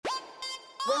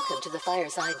Welcome to the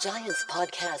Fireside Giants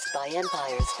podcast by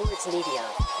Empire Sports Media.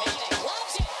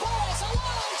 Loves it, balls alone,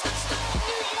 touchdown,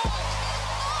 New York!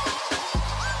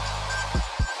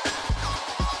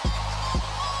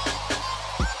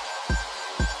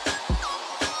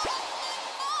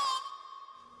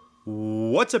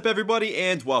 What's up, everybody,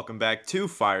 and welcome back to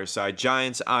Fireside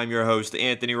Giants. I'm your host,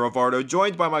 Anthony Rovardo,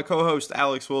 joined by my co-host,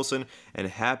 Alex Wilson, and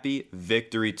happy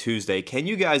Victory Tuesday. Can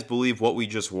you guys believe what we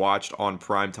just watched on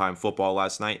primetime football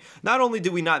last night? Not only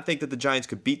did we not think that the Giants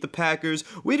could beat the Packers,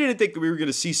 we didn't think that we were going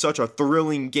to see such a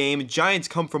thrilling game. Giants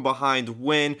come from behind,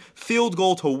 win, field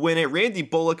goal to win it. Randy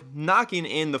Bullock knocking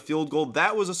in the field goal.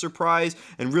 That was a surprise,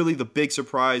 and really the big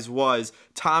surprise was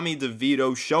Tommy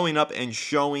DeVito showing up and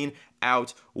showing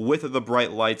out with the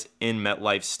bright lights in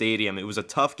MetLife Stadium. It was a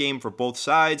tough game for both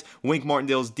sides. Wink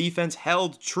Martindale's defense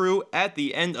held true at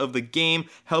the end of the game,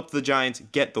 helped the Giants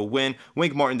get the win.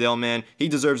 Wink Martindale, man, he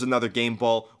deserves another game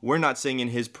ball. We're not singing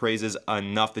his praises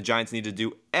enough. The Giants need to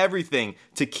do everything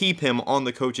to keep him on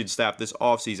the coaching staff this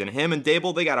offseason. Him and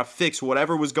Dable, they got to fix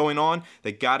whatever was going on.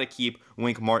 They got to keep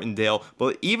Wink Martindale.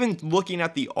 But even looking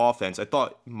at the offense, I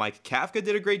thought Mike Kafka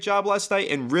did a great job last night,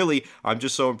 and really, I'm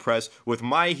just so impressed with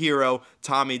my hero,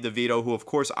 Tommy DeVito, who, of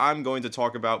course, I'm going to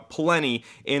talk about plenty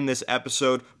in this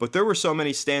episode. But there were so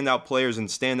many standout players and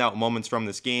standout moments from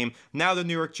this game. Now the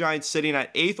New York Giants sitting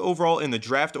at 8th overall in the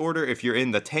draft order. If you're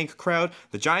in the tank crowd,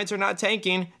 the Giants are not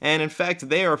tanking, and in fact,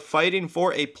 they are fighting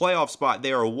for a playoff spot.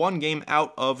 They are one game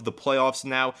out of the playoffs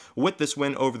now with this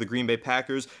win over the Green Bay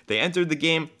Packers. They entered the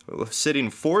game sitting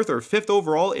 4th or 5th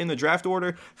overall in the draft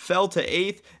order, fell to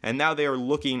 8th, and now they are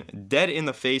looking dead in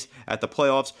the face at the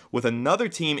playoffs with another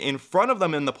team in front of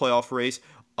them in the playoff race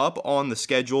up on the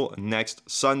schedule next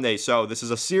Sunday. So this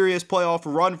is a serious playoff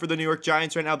run for the New York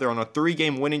Giants right now. They're on a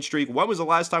 3-game winning streak. When was the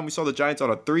last time we saw the Giants on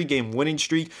a 3-game winning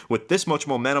streak with this much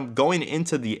momentum going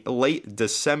into the late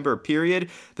December period?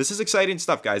 This is exciting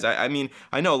stuff, guys. I mean,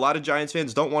 I know a lot of Giants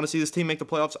fans don't want to see this team make the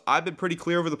playoffs. I've been pretty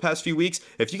clear over the past few weeks.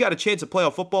 If you got a chance at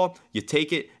playoff football, you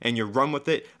take it and you run with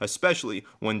it, especially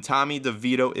when Tommy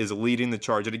DeVito is leading the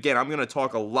charge. And again, I'm going to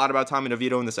talk a lot about Tommy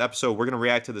DeVito in this episode. We're going to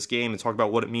react to this game and talk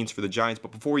about what it means for the Giants.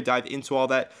 But before we dive into all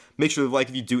that, make sure to like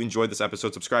if you do enjoy this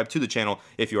episode, subscribe to the channel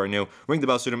if you are new, ring the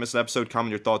bell so you don't miss an episode,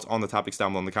 comment your thoughts on the topics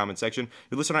down below in the comment section. If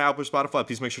you're listening on Apple or Spotify,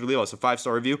 please make sure to leave us a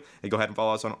 5-star review and go ahead and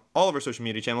follow us on all of our social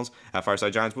media channels at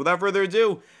Fireside Giants. Without further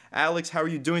ado, Alex, how are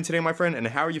you doing today, my friend, and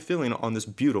how are you feeling on this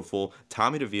beautiful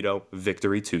Tommy DeVito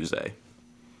Victory Tuesday?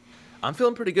 I'm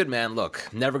feeling pretty good, man. Look,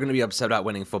 never going to be upset about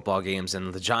winning football games,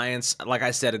 and the Giants, like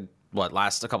I said,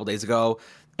 a couple days ago,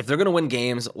 if they're going to win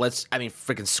games,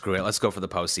 freaking screw it. Let's go for the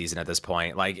postseason at this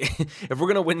point. Like, if we're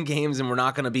going to win games and we're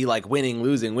not going to be like winning,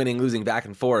 losing back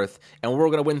and forth, and we're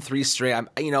going to win 3 straight,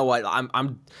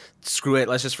 I'm screw it.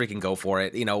 Let's just freaking go for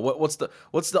it. You know, what's the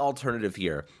alternative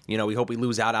here? You know, we hope we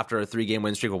lose out after a 3-game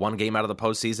win streak or 1 game out of the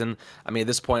postseason. I mean, at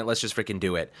this point, let's just freaking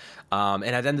do it. And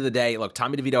at the end of the day, look,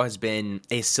 Tommy DeVito has been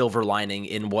a silver lining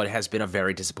in what has been a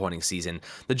very disappointing season.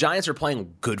 The Giants are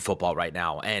playing good football right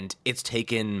now, and it's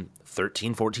taken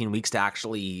 13, 14 weeks to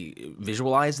actually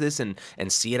visualize this and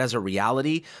see it as a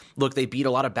reality. Look, they beat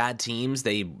a lot of bad teams.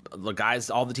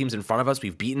 All the teams in front of us,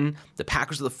 we've beaten. The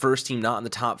Packers are the first team not in the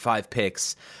top 5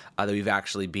 picks that we've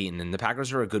actually beaten. And the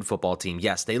Packers are a good football team.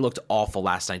 Yes, they looked awful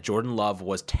last night. Jordan Love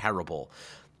was terrible.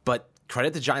 But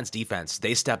credit the Giants defense.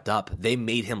 They stepped up. They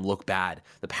made him look bad.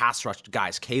 The pass rush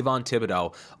guys, Kayvon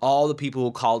Thibodeau, all the people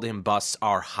who called him busts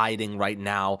are hiding right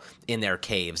now in their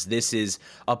caves. This is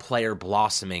a player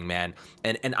blossoming, man.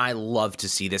 And I love to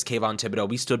see this. Kayvon Thibodeau,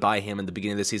 we stood by him in the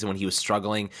beginning of the season when he was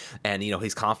struggling and,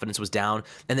 his confidence was down.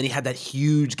 And then he had that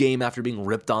huge game after being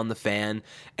ripped on the fan,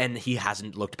 and he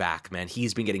hasn't looked back, man.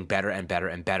 He's been getting better and better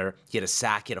and better. He had a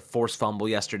sack. He had a forced fumble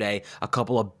yesterday, a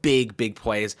couple of big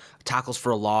plays, tackles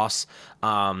for a loss.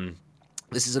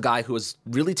 This is a guy who is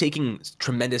really taking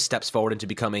tremendous steps forward into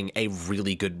becoming a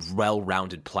really good,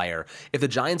 well-rounded player. If the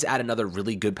Giants add another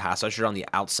really good pass rusher on the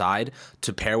outside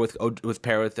to pair with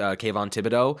Kayvon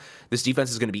Thibodeau, this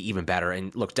defense is going to be even better.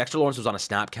 And look, Dexter Lawrence was on a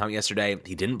snap count yesterday.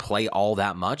 He didn't play all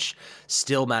that much,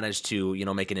 still managed to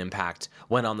make an impact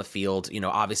when on the field.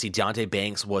 Obviously Deonte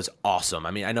Banks was awesome.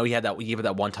 I mean, I know he gave it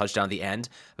that 1 touchdown at the end,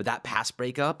 but that pass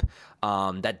breakup,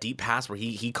 that deep pass where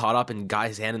he caught up and got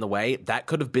his hand in the way, that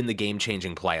could have been the game changer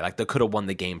game-changing play. Like, that could have won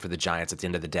the game for the Giants at the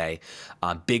end of the day.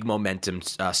 Big momentum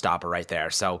stopper right there.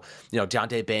 So,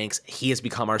 Deonte Banks, he has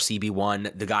become our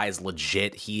CB1. The guy is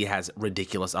legit. He has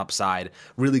ridiculous upside.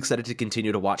 Really excited to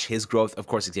continue to watch his growth. Of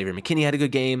course, Xavier McKinney had a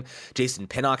good game. Jason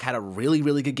Pinnock had a really,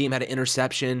 really good game, had an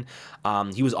interception.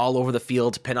 He was all over the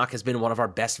field. Pinnock has been one of our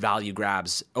best value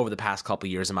grabs over the past couple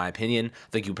years, in my opinion. I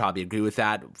think you probably agree with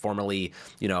that. Formerly,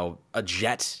 a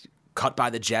Jet, cut by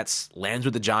the Jets, lands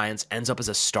with the Giants, ends up as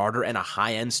a starter and a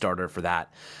high-end starter for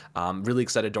that. Really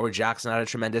excited. Dory Jackson had a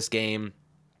tremendous game.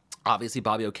 Obviously,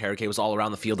 Bobby Okereke was all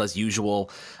around the field as usual.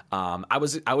 I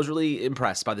was really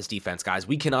impressed by this defense, guys.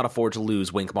 We cannot afford to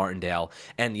lose Wink Martindale.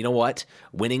 And you know what?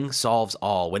 Winning solves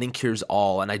all. Winning cures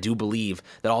all. And I do believe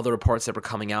that all the reports that were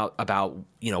coming out about,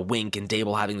 Wink and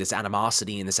Dable having this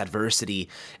animosity and this adversity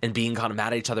and being kind of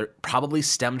mad at each other probably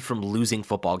stemmed from losing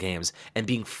football games and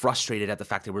being frustrated at the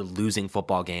fact that we're losing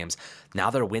football games.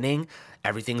 Now they're winning.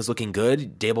 Everything's looking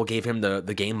good. Dable gave him the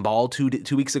game ball two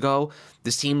weeks ago.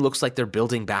 This team looks like they're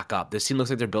building back up. This team looks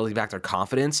like they're building back their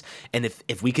confidence. And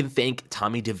if we can thank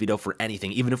Tommy DeVito for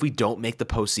anything, even if we don't make the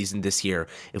postseason this year,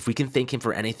 if we can thank him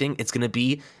for anything, it's going to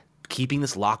be keeping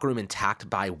this locker room intact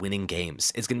by winning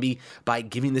games. It's going to be by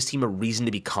giving this team a reason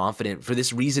to be confident. For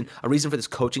this reason, a reason for this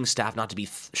coaching staff not to be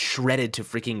shredded to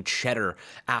freaking cheddar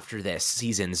after this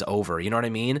season's over. You know what I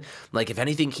mean? Like, if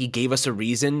anything, he gave us a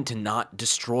reason to not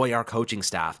destroy our coaching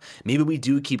staff. Maybe we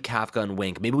do keep Kafka and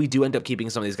Wink. Maybe we do end up keeping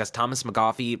some of these guys. Thomas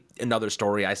McGoffey, another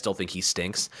story. I still think he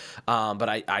stinks. But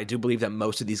I do believe that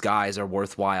most of these guys are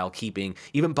worthwhile keeping.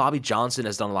 Even Bobby Johnson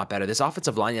has done a lot better. This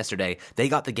offensive line yesterday, they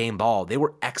got the game ball. They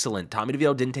were excellent. Tommy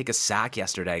DeVito didn't take a sack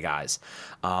yesterday, guys.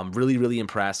 Really, really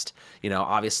impressed.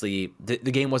 Obviously, the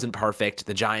game wasn't perfect.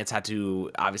 The Giants had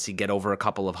to obviously get over a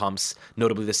couple of humps,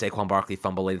 notably the Saquon Barkley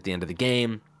fumble late at the end of the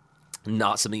game.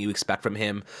 Not something you expect from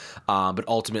him. But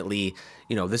ultimately,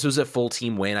 this was a full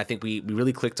team win. I think we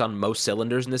really clicked on most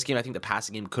cylinders in this game. I think the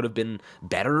passing game could have been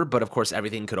better, but of course,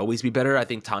 everything could always be better. I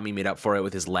think Tommy made up for it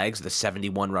with his legs, the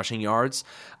 71 rushing yards.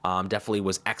 Definitely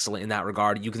was excellent in that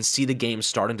regard. You can see the game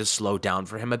starting to slow down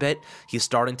for him a bit. He's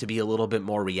starting to be a little bit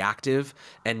more reactive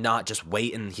and not just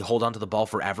wait and he hold on to the ball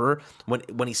forever. When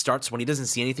he doesn't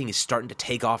see anything, he's starting to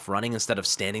take off running instead of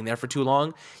standing there for too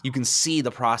long. You can see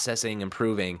the processing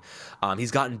improving.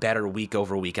 He's gotten better week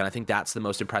over week, and I think that's the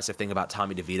most impressive thing about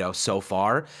Tommy DeVito so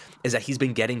far, is that he's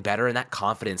been getting better, and that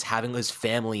confidence, having his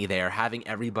family there, having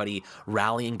everybody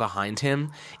rallying behind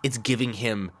him, it's giving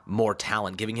him more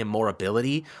talent, giving him more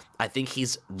ability. I think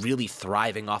he's really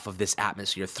thriving off of this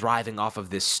atmosphere, thriving off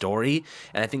of this story,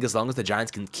 and I think as long as the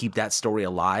Giants can keep that story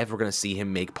alive, we're going to see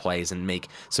him make plays and make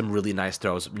some really nice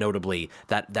throws, notably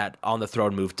that on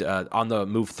the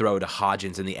move throw to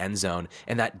Hodgins in the end zone,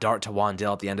 and that dart to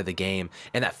Wandale at the end of the game,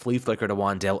 and that flea flicker to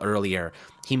Wandale earlier.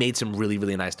 He made some really,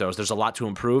 really nice throws. There's a lot to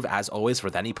improve, as always,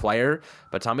 with any player,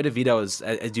 but Tommy DeVito is,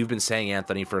 as you've been saying,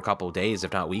 Anthony, for a couple of days,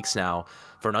 if not weeks now,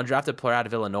 for an undrafted player out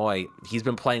of Illinois, he's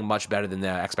been playing much better than the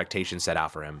expectations set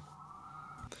out for him.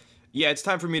 Yeah, it's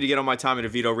time for me to get on my Tommy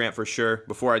DeVito rant for sure.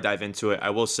 Before I dive into it, I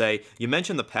will say, you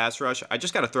mentioned the pass rush. I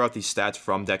just got to throw out these stats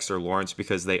from Dexter Lawrence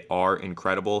because they are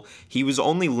incredible. He was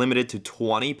only limited to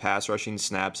 20 pass rushing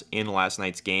snaps in last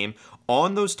night's game.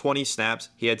 On those 20 snaps,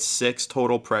 he had 6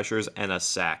 total pressures and a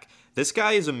sack. This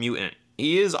guy is a mutant.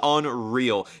 He is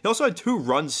unreal. He also had 2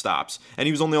 run stops, and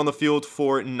he was only on the field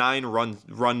for 9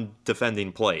 run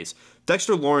defending plays.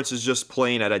 Dexter Lawrence is just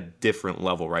playing at a different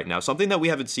level right now, something that we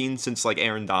haven't seen since like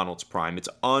Aaron Donald's prime. It's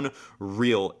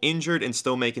unreal. Injured and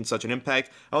still making such an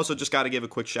impact. I also just got to give a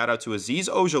quick shout out to Azeez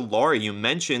Ojulari. You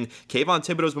mentioned Kayvon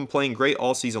Thibodeau's been playing great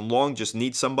all season long, just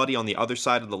needs somebody on the other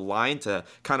side of the line to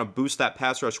kind of boost that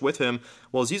pass rush with him.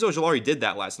 Well, Azeez Ojulari did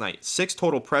that last night. 6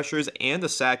 total pressures and a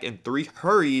sack and 3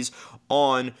 hurries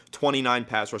on 29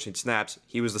 pass rushing snaps.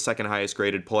 He was the second highest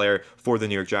graded player for the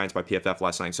New York Giants by PFF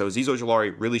last night. So Azeez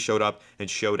Ojulari really showed up and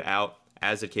showed out,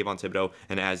 as did Kayvon Thibodeau,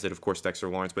 and as did, of course, Dexter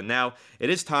Lawrence. But now it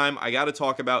is time. I got to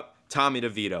talk about Tommy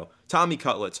DeVito, Tommy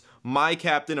Cutlets, my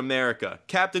Captain America,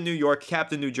 Captain New York,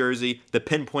 Captain New Jersey, the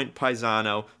pinpoint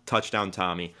paisano, touchdown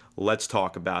Tommy. Let's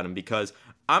talk about him, because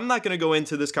I'm not going to go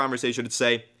into this conversation and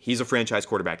say he's a franchise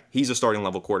quarterback. He's a starting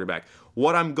level quarterback.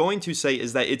 What I'm going to say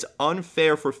is that it's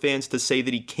unfair for fans to say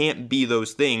that he can't be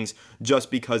those things just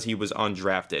because he was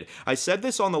undrafted. I said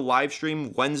this on the live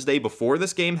stream Wednesday before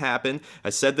this game happened. I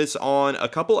said this on a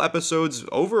couple episodes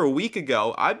over a week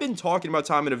ago. I've been talking about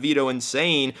Tommy DeVito and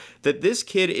saying that this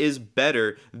kid is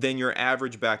better than your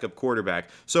average backup quarterback.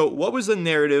 So what was the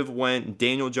narrative when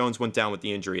Daniel Jones went down with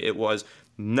the injury? It was,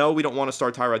 no, we don't want to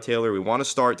start Tyrod Taylor. We want to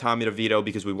start Tommy DeVito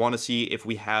because we want to see if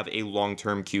we have a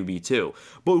long-term QB2.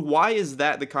 But why is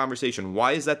that the conversation?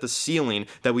 Why is that the ceiling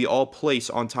that we all place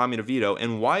on Tommy DeVito?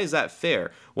 And why is that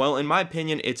fair? Well, in my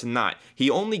opinion, it's not. He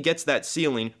only gets that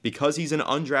ceiling because he's an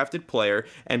undrafted player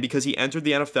and because he entered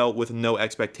the NFL with no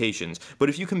expectations. But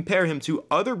if you compare him to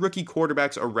other rookie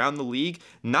quarterbacks around the league,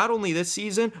 not only this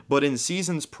season, but in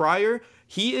seasons prior,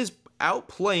 he is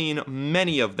outplaying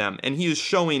many of them, and he is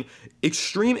showing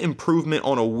extreme improvement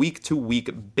on a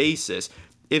week-to-week basis.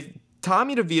 If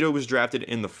Tommy DeVito was drafted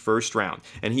in the first round,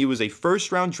 and he was a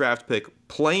first-round draft pick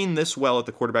playing this well at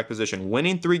the quarterback position,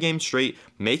 winning 3 games straight,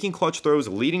 making clutch throws,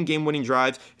 leading game-winning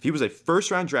drives, if he was a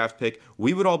first-round draft pick,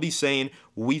 we would all be saying,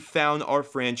 we found our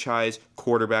franchise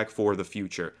quarterback for the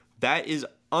future. That is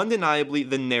undeniably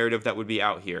the narrative that would be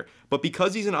out here. But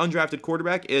because he's an undrafted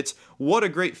quarterback, it's what a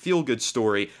great feel-good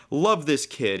story. Love this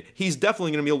kid. He's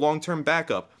definitely going to be a long-term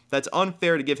backup. That's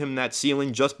unfair to give him that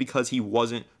ceiling just because he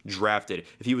wasn't drafted.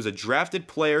 If he was a drafted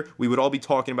player, we would all be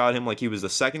talking about him like he was the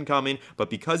second coming. But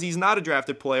because he's not a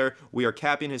drafted player, we are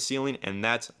capping his ceiling, and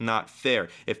that's not fair.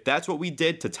 If that's what we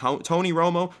did to Tony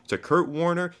Romo, to Kurt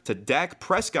Warner, to Dak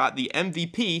Prescott, the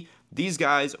MVP, these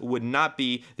guys would not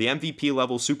be the MVP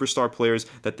level superstar players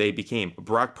that they became.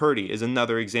 Brock Purdy is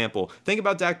another example. Think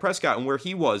about Dak Prescott and where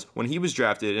he was when he was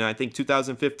drafted in, I think,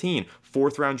 2015,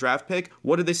 4th round draft pick.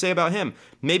 What did they say about him?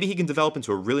 Maybe he can develop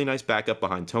into a really nice backup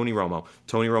behind Tony Romo.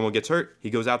 Tony Romo gets hurt. He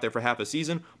goes out there for half a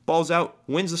season, balls out,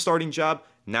 wins the starting job.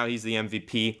 Now he's the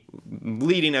MVP,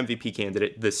 leading MVP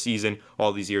candidate this season,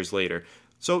 all these years later.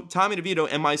 So Tommy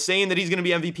DeVito, am I saying that he's going to be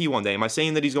MVP one day? Am I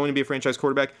saying that he's going to be a franchise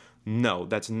quarterback? No,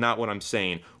 that's not what I'm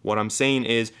saying. What I'm saying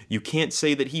is you can't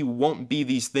say that he won't be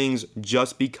these things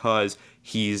just because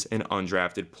he's an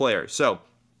undrafted player. So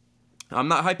I'm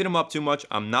not hyping him up too much.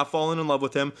 I'm not falling in love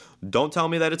with him. Don't tell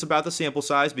me that it's about the sample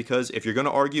size, because if you're going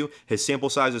to argue his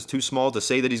sample size is too small to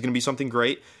say that he's going to be something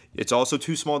great, it's also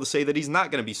too small to say that he's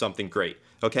not going to be something great.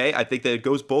 Okay? I think that it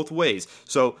goes both ways.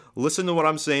 So listen to what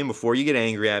I'm saying before you get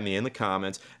angry at me in the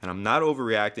comments. And I'm not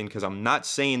overreacting because I'm not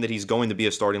saying that he's going to be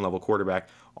a starting level quarterback.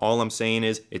 All I'm saying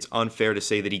is it's unfair to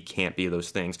say that he can't be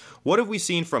those things. What have we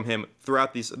seen from him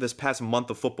throughout this past month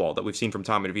of football that we've seen from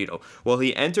Tommy DeVito? Well,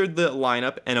 he entered the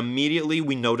lineup and immediately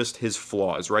we noticed his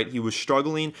flaws, right? He was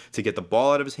struggling to get the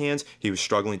ball out of his hands. He was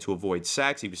struggling to avoid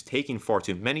sacks. He was taking far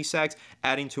too many sacks,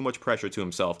 adding too much pressure to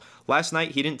himself. Last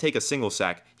night, he didn't take a single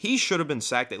sack. He should have been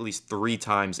sacked at least 3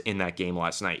 times in that game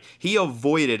last night. He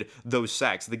avoided those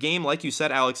sacks. The game, like you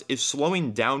said, Alex, is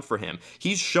slowing down for him.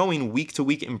 He's showing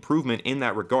week-to-week improvement in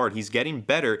that regard. He's getting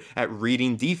better at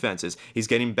reading defenses. He's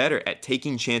getting better at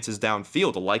taking chances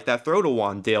downfield, like that throw to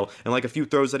Wandale and like a few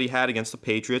throws that he had against the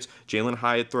Patriots, Jalen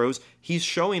Hyatt throws. He's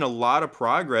showing a lot of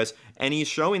progress, and he's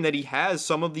showing that he has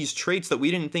some of these traits that we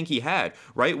didn't think he had,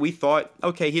 right? We thought,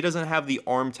 okay, he doesn't have the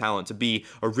arm talent to be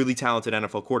a really talented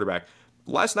NFL quarterback.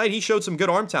 Last night, he showed some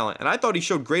good arm talent, and I thought he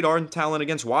showed great arm talent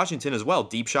against Washington as well.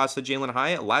 Deep shots to Jalen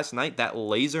Hyatt. Last night, that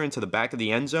laser into the back of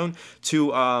the end zone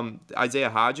to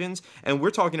Isaiah Hodgins, and we're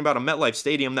talking about a MetLife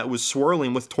Stadium that was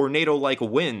swirling with tornado-like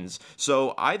winds.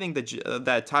 So I think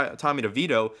that Tommy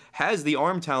DeVito has the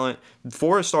arm talent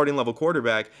for a starting-level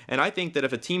quarterback, and I think that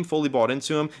if a team fully bought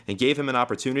into him and gave him an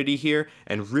opportunity here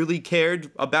and really cared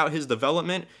about his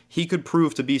development, he could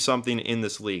prove to be something in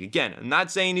this league. Again, I'm not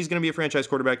saying he's going to be a franchise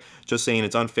quarterback, just saying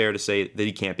it's unfair to say that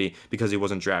he can't be because he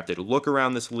wasn't drafted. Look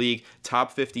around this league,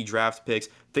 top 50 draft picks.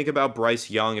 Think about Bryce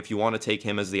Young, if you want to take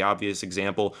him as the obvious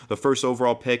example. The first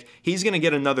overall pick, he's going to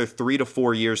get another 3 to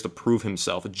 4 years to prove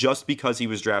himself just because he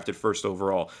was drafted first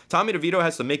overall. Tommy DeVito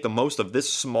has to make the most of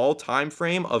this small time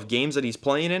frame of games that he's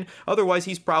playing in. Otherwise,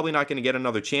 he's probably not going to get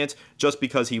another chance just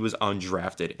because he was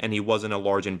undrafted and he wasn't a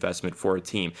large investment for a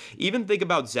team. Even think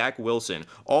about Zach Wilson.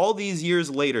 All these years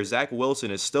later, Zach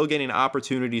Wilson is still getting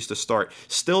opportunities to start,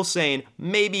 still saying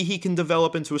maybe he can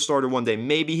develop into a starter one day.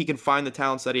 Maybe he can find the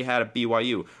talents that he had at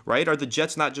BYU. Right? Are the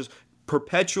Jets not just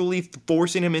perpetually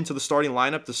forcing him into the starting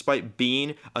lineup despite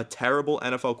being a terrible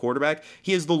NFL quarterback?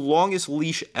 He has the longest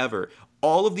leash ever.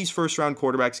 All of these first-round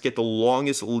quarterbacks get the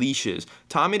longest leashes.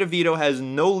 Tommy DeVito has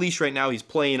no leash right now. He's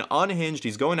playing unhinged.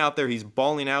 He's going out there. He's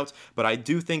balling out. But I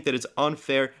do think that it's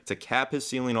unfair to cap his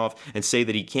ceiling off and say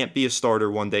that he can't be a starter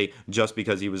one day just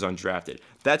because he was undrafted.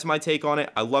 That's my take on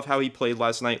it. I love how he played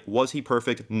last night. Was he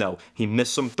perfect? No. He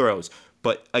missed some throws.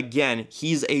 But again,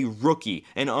 he's a rookie,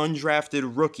 an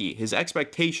undrafted rookie. His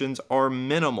expectations are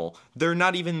minimal. They're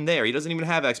not even there. He doesn't even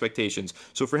have expectations.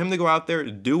 So for him to go out there,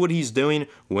 do what he's doing,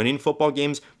 winning football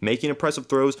games, making impressive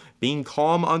throws, being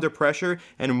calm under pressure,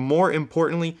 and more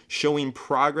importantly, showing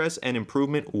progress and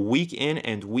improvement week in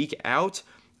and week out,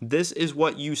 This is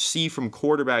what you see from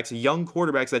quarterbacks, young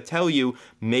quarterbacks that tell you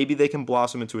maybe they can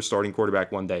blossom into a starting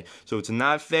quarterback one day. So it's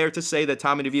not fair to say that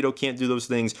Tommy DeVito can't do those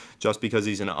things just because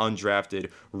he's an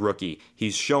undrafted rookie.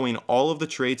 He's showing all of the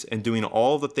traits and doing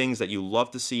all of the things that you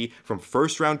love to see from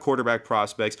first-round quarterback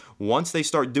prospects. Once they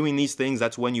start doing these things,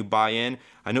 that's when you buy in.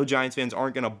 I know Giants fans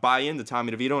aren't going to buy into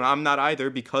Tommy DeVito, and I'm not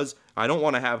either, because I don't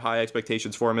want to have high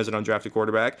expectations for him as an undrafted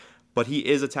quarterback, but he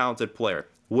is a talented player.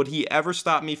 Would he ever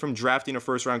stop me from drafting a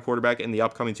first-round quarterback in the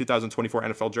upcoming 2024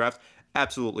 NFL draft?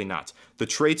 Absolutely not. The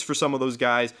traits for some of those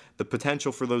guys, the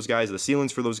potential for those guys, the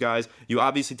ceilings for those guys, you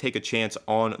obviously take a chance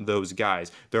on those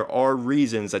guys. There are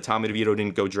reasons that Tommy DeVito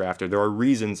didn't go drafted. There are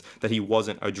reasons that he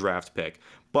wasn't a draft pick.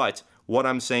 But what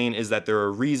I'm saying is that there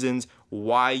are reasons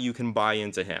why you can buy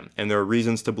into him, and there are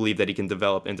reasons to believe that he can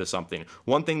develop into something.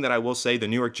 One thing that I will say, the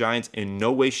New York Giants in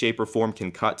no way, shape, or form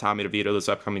can cut Tommy DeVito this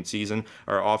upcoming season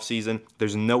or offseason.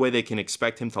 There's no way they can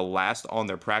expect him to last on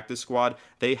their practice squad.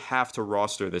 They have to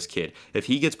roster this kid. If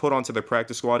he gets put onto their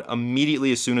practice squad,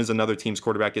 immediately as soon as another team's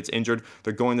quarterback gets injured,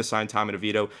 they're going to sign Tommy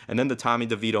DeVito, and then the Tommy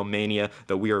DeVito mania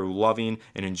that we are loving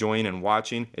and enjoying and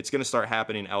watching, it's going to start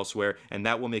happening elsewhere, and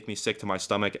that will make me sick to my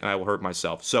stomach, and I will hurt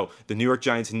myself. So the New York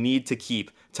Giants need to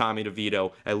keep Tommy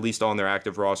DeVito at least on their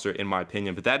active roster, in my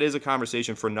opinion. But that is a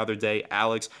conversation for another day.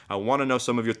 Alex, I want to know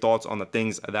some of your thoughts on the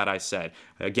things that I said.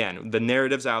 Again, the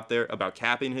narratives out there about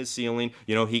capping his ceiling,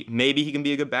 maybe he can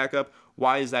be a good backup.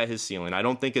 Why is that his ceiling? I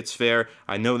don't think it's fair.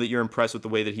 I know that you're impressed with the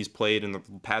way that he's played in the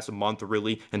past month,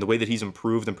 really, and the way that he's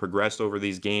improved and progressed over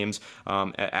these games,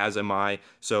 as am I.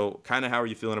 So kind of how are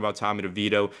you feeling about Tommy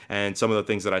DeVito and some of the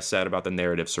things that I said about the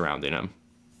narrative surrounding him?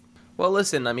 Well,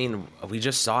 listen, I mean, we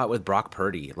just saw it with Brock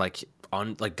Purdy,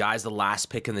 guy's the last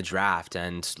pick in the draft,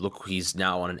 and look, he's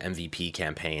now on an MVP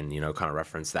campaign, kind of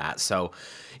reference that. So,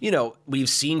 we've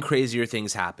seen crazier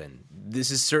things happen.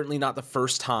 This is certainly not the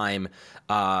first time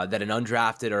that an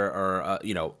undrafted or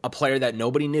a player that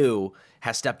nobody knew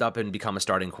has stepped up and become a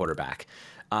starting quarterback.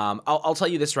 I'll tell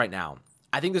you this right now.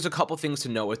 I think there's a couple things to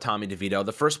note with Tommy DeVito.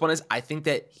 The first one is I think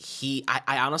that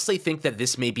I honestly think that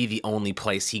this may be the only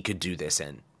place he could do this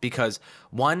in. Because,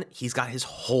 one, he's got his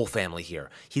whole family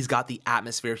here. He's got the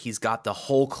atmosphere. He's got the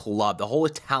whole club, the whole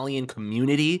Italian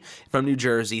community from New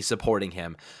Jersey supporting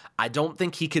him. I don't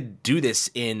think he could do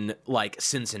this in,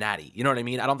 Cincinnati. You know what I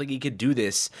mean? I don't think he could do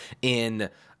this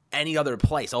in any other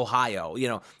place,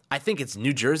 Ohio. I think it's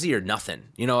New Jersey or nothing.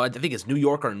 I think it's New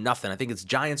York or nothing. I think it's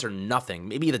Giants or nothing.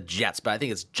 Maybe the Jets, but I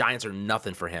think it's Giants or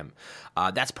nothing for him.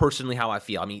 That's personally how I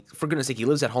feel. I mean, for goodness sake, he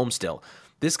lives at home still.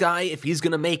 This guy, if he's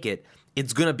going to make it,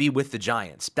 it's going to be with the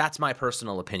Giants. That's my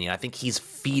personal opinion. I think he's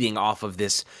feeding off of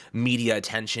this media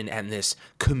attention and this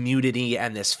community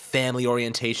and this family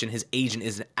orientation. His agent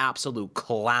is an absolute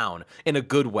clown in a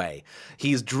good way.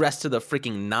 He's dressed to the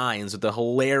freaking nines with the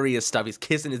hilarious stuff. He's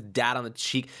kissing his dad on the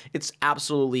cheek. It's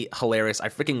absolutely hilarious. I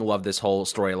freaking love this whole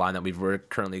storyline that we're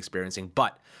currently experiencing.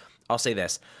 But I'll say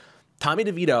this. Tommy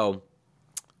DeVito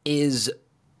is,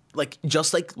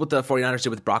 just like what the 49ers did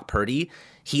with Brock Purdy,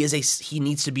 he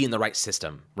needs to be in the right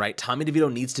system, right? Tommy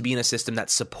DeVito needs to be in a system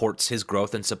that supports his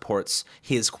growth and supports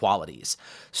his qualities.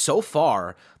 So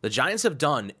far, the Giants have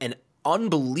done an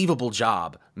unbelievable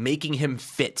job making him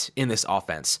fit in this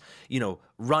offense.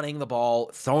 Running the ball,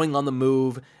 throwing on the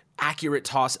move, accurate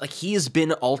toss. He has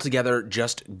been altogether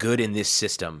just good in this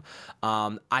system.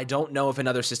 I don't know if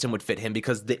another system would fit him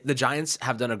because the Giants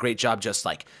have done a great job just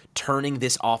turning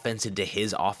this offense into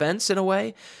his offense in a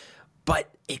way.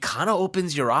 But it kind of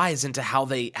opens your eyes into how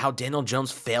Daniel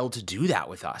Jones failed to do that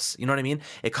with us. You know what I mean?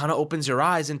 It kind of opens your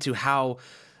eyes into how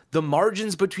the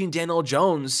margins between Daniel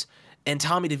Jones and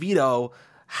Tommy DeVito,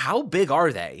 how big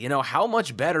are they? How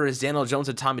much better is Daniel Jones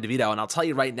and Tommy DeVito? And I'll tell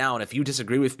you right now, and if you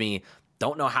disagree with me,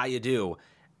 don't know how you do.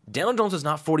 Daniel Jones is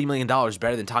not $40 million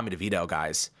better than Tommy DeVito,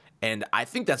 guys. And I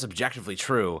think that's objectively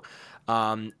true.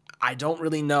 I don't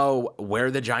really know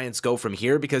where the Giants go from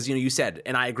here because, you said,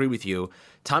 and I agree with you,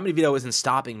 Tommy DeVito isn't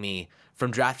stopping me from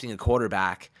drafting a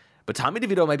quarterback, but Tommy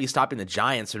DeVito might be stopping the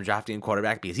Giants from drafting a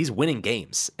quarterback because he's winning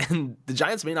games. And the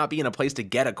Giants may not be in a place to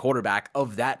get a quarterback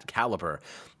of that caliber.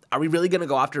 Are we really going to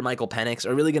go after Michael Penix? Are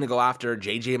we really going to go after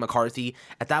J.J. McCarthy?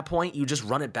 At that point, you just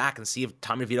run it back and see if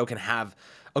Tommy DeVito can have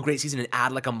a great season and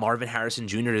add a Marvin Harrison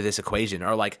Jr. to this equation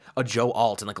or a Joe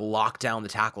Alt and lock down the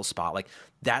tackle spot.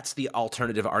 That's the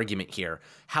alternative argument here.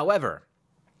 However,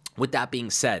 with that being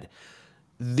said,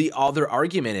 the other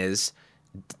argument is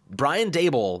Brian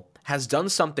Daboll has done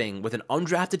something with an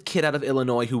undrafted kid out of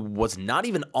Illinois who was not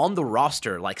even on the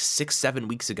roster 6-7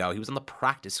 weeks ago. He was on the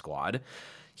practice squad.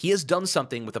 he has done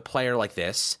something with a player like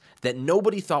this that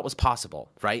nobody thought was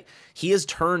possible, right? He has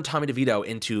turned Tommy DeVito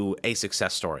into a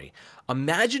success story.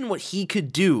 Imagine what he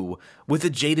could do with a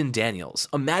Jaden Daniels.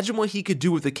 Imagine what he could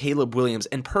do with a Caleb Williams.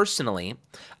 And personally,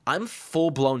 I'm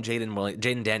full-blown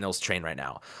Jaden Daniels train right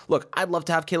now. Look, I'd love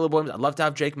to have Caleb Williams. I'd love to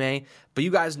have Drake May. But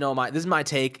you guys know this is my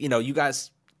take. You guys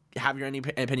have any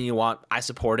opinion you want. I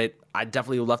support it. I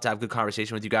definitely would love to have a good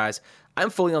conversation with you guys. I'm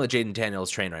fully on the Jaden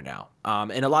Daniels train right now.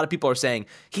 And a lot of people are saying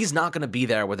he's not going to be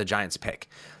there with the Giants pick.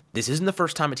 This isn't the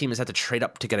first time a team has had to trade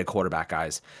up to get a quarterback,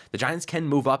 guys. The Giants can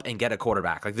move up and get a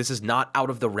quarterback. This is not out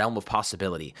of the realm of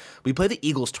possibility. We play the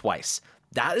Eagles twice.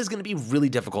 That is going to be really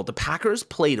difficult. The Packers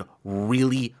played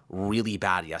really, really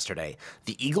bad yesterday.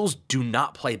 The Eagles do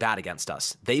not play bad against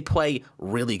us. They play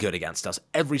really good against us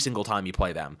every single time you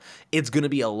play them. It's going to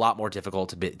be a lot more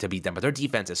difficult to beat them, but their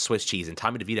defense is Swiss cheese, and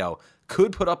Tommy DeVito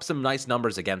could put up some nice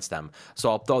numbers against them. So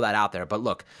I'll throw that out there. But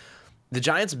look, the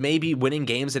Giants may be winning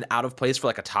games and out of place for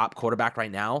a top quarterback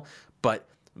right now, but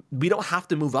we don't have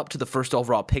to move up to the first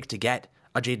overall pick to get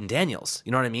a Jaden Daniels.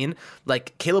 You know what I mean?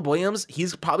 Caleb Williams,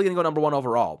 he's probably going to go number 1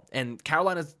 overall. And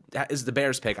Carolina is the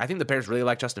Bears pick. I think the Bears really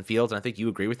like Justin Fields, and I think you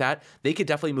agree with that. They could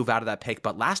definitely move out of that pick.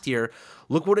 But last year,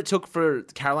 look what it took for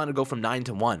Carolina to go from 9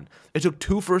 to 1. It took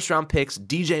 2 first-round picks,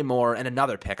 DJ Moore, and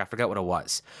another pick. I forget what it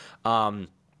was.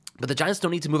 But the Giants don't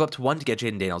need to move up to 1 to get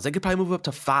Jaden Daniels. They could probably move up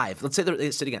to 5. Let's say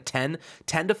they're sitting at 10.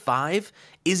 10 to 5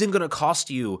 isn't going to cost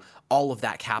you all of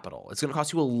that capital. It's going to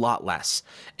cost you a lot less.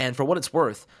 And for what it's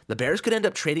worth, the Bears could end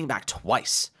up trading back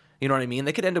twice. You know what I mean?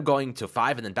 They could end up going to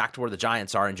 5 and then back to where the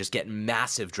Giants are and just get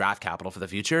massive draft capital for the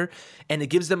future. And it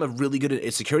gives them a really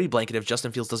good security blanket if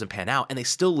Justin Fields doesn't pan out. And they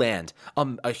still land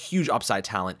a huge upside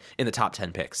talent in the top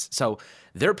 10 picks. So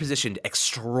they're positioned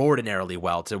extraordinarily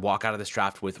well to walk out of this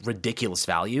draft with ridiculous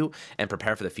value and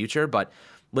prepare for the future. But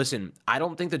listen, I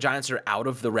don't think the Giants are out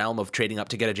of the realm of trading up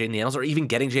to get a Jaden Daniels or even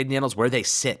getting Jaden Daniels where they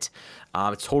sit.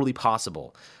 It's totally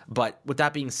possible. But with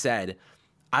that being said,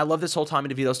 I love this whole Tommy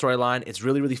DeVito storyline. It's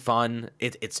really, really fun.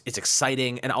 It's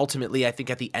exciting. And ultimately, I think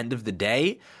at the end of the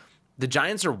day, the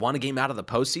Giants are 1 game out of the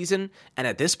postseason. And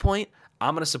at this point,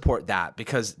 I'm going to support that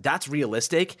because that's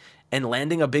realistic. And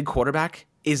landing a big quarterback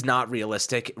is not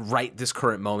realistic right this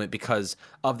current moment because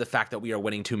of the fact that we are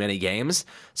winning too many games.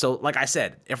 So like I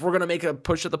said, if we're going to make a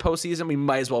push to the postseason, we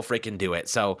might as well freaking do it.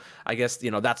 So I guess,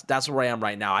 that's where I am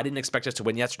right now. I didn't expect us to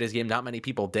win yesterday's game. Not many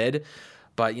people did.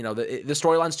 But, the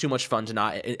storyline's too much fun to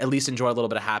not at least enjoy a little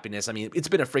bit of happiness. I mean, it's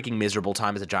been a freaking miserable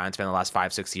time as a Giants fan the last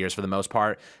 5-6 years for the most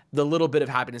part. The little bit of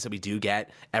happiness that we do get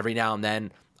every now and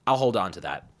then, I'll hold on to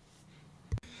that.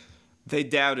 They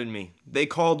doubted me. They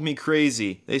called me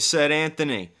crazy. They said,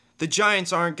 Anthony, the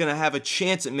Giants aren't going to have a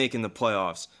chance at making the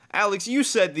playoffs. Alex, you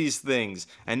said these things,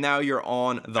 and now you're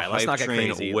on the hype train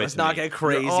with me. Let's not get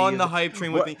crazy. You're on the hype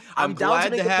train with me. I'm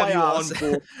glad to have you on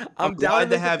board. I'm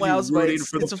glad to have you rooting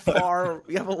for the playoffs.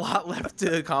 We have a lot left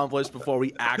to accomplish before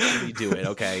we actually do it,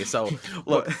 okay? So,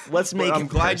 look, let's make it. I'm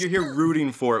glad you're here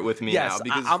rooting for it with me now,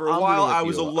 because for a while I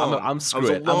was alone. I was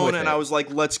alone, and I was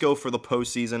like, let's go for the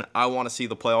postseason. I want to see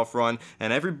the playoff run.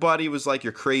 And everybody was like,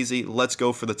 you're crazy. Let's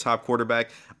go for the top quarterback.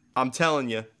 I'm telling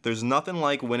you, there's nothing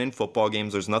like winning football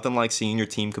games. There's nothing like seeing your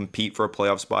team compete for a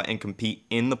playoff spot and compete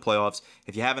in the playoffs.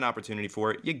 If you have an opportunity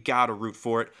for it, you got to root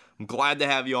for it. I'm glad to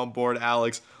have you on board,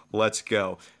 Alex. Let's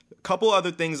go. A couple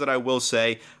other things that I will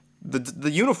say. The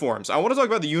uniforms. I want to talk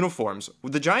about the uniforms.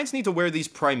 The Giants need to wear these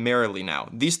primarily now.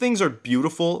 These things are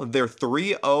beautiful. They're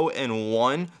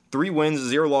 3-0-1. 3 wins,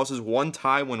 0 losses, 1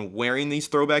 tie when wearing these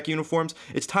throwback uniforms.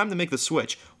 It's time to make the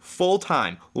switch. Full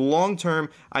time, long term,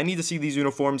 I need to see these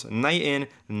uniforms night in,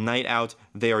 night out.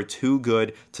 They are too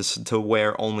good to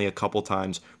wear only a couple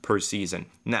times per season.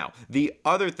 Now, the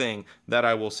other thing that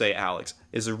I will say, Alex,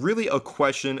 is really a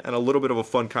question and a little bit of a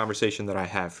fun conversation that I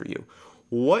have for you.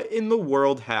 What in the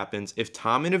world happens if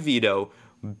Tommy DeVito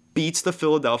beats the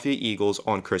Philadelphia Eagles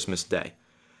on Christmas Day?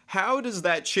 How does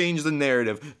that change the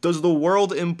narrative? Does the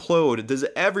world implode? Does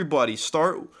everybody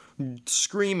start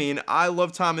screaming, I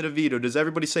love Tommy DeVito? Does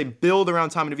everybody say build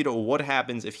around Tommy DeVito? What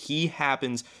happens if he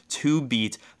happens to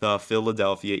beat the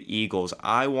Philadelphia Eagles?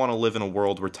 I want to live in a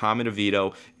world where Tommy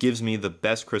DeVito gives me the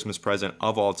best Christmas present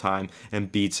of all time and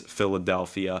beats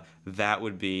Philadelphia. That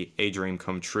would be a dream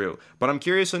come true. But I'm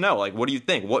curious to know, what do you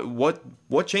think?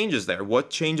 What changes there? What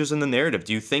changes in the narrative?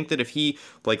 Do you think that if he,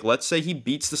 let's say he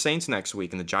beats the Saints next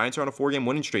week and the Giants are on a 4-game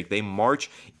winning streak, they march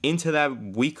into that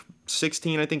week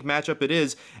 16, I think, matchup it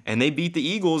is, and they beat the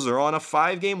Eagles, they're on a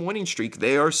 5-game winning streak,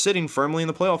 they are sitting firmly in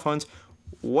the playoff hunts.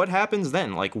 what happens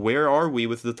then? Like, where are we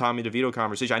with the Tommy DeVito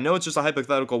conversation? I know it's just a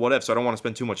hypothetical what if, so I don't want to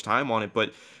spend too much time on it,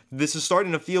 but this is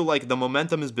starting to feel like the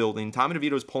momentum is building. Tommy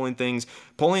DeVito is pulling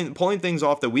things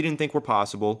off that we didn't think were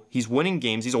possible. He's winning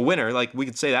games. He's a winner. Like, we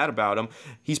could say that about him.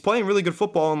 He's playing really good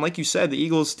football, and like you said, the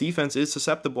Eagles' defense is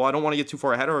susceptible. I don't want to get too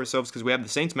far ahead of ourselves because we have the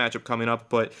Saints matchup coming up,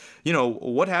 but,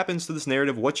 what happens to this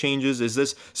narrative? What changes? Is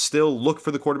this still look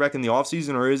for the quarterback in the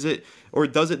offseason, or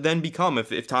does it then become,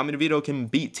 if Tommy DeVito can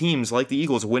beat teams like the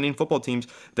Eagles, winning football teams,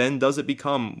 then does it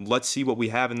become, let's see what we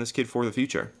have in this kid for the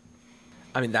future?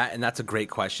 I mean, that's a great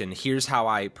question. Here's how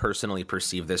I personally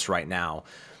perceive this right now.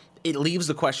 It leaves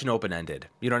the question open-ended.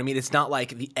 You know what I mean? It's not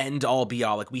like the end-all,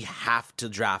 be-all. Like, we have to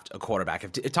draft a quarterback.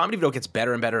 If Tommy DeVito gets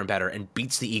better and better and better and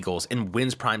beats the Eagles and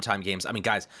wins primetime games, I mean,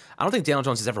 guys, I don't think Daniel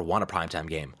Jones has ever won a primetime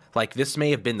game. Like, this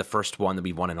may have been the first one that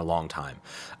we've won in a long time.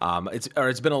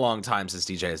 It's been a long time since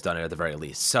DJ has done it at the very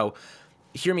least. So,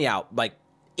 hear me out. Like,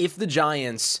 if the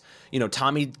Giants,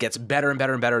 Tommy gets better and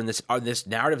better and better, and this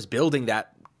narrative's building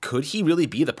that, could he really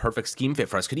be the perfect scheme fit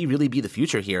for us? Could he really be the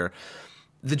future here?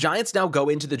 The Giants now go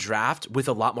into the draft with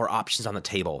a lot more options on the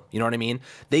table. You know what I mean?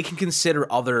 They can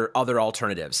consider other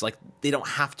alternatives. Like, they don't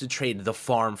have to trade the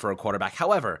farm for a quarterback.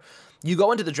 However, you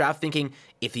go into the draft thinking,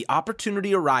 if the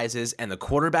opportunity arises and the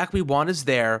quarterback we want is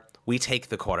there, we take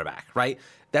the quarterback, right?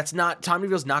 Tommy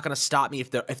DeVito's not going to stop me.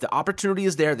 If the opportunity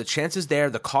is there, the chance is there,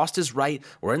 the cost is right,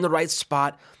 we're in the right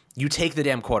spot, you take the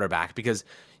damn quarterback because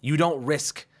you don't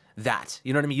risk that.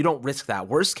 You know what I mean? You don't risk that.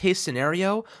 Worst case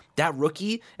scenario, that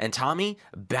rookie and Tommy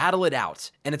battle it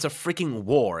out, and it's a freaking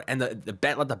war. And let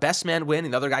the best man win,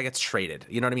 and the other guy gets traded.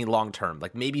 You know what I mean? Long term,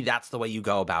 like maybe that's the way you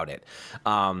go about it.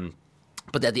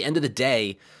 But at the end of the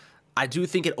day, I do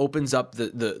think it opens up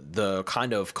the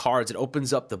kind of cards. It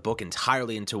opens up the book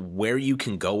entirely into where you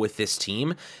can go with this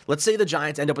team. Let's say the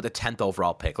Giants end up with a 10th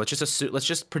overall pick. Let's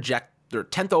just project their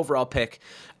 10th overall pick,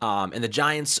 and the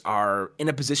Giants are in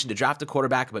a position to draft a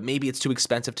quarterback, but maybe it's too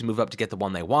expensive to move up to get the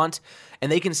one they want.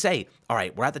 And they can say, all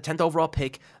right, we're at the 10th overall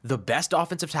pick. The best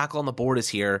offensive tackle on the board is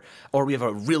here, or we have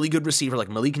a really good receiver like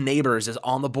Malik Neighbors is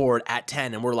on the board at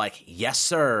 10, and we're like, yes,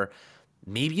 sir.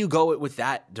 Maybe you go with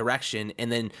that direction,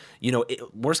 and then,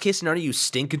 worst case scenario, you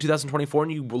stink in 2024,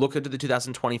 and you look into the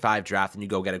 2025 draft, and you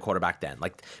go get a quarterback then.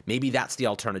 Like, maybe that's the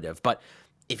alternative. But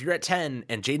if you're at 10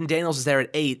 and Jaden Daniels is there at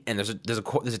 8, and there's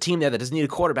a team there that doesn't need a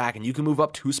quarterback, and you can move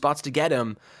up 2 spots to get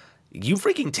him, you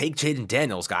freaking take Jaden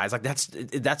Daniels, guys. Like,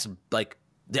 that's like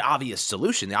the obvious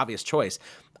solution, the obvious choice.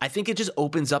 I think it just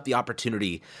opens up the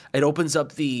opportunity. It opens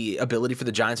up the ability for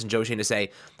the Giants and Joe Schoen to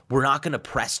say, we're not going to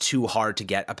press too hard to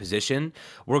get a position.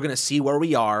 We're going to see where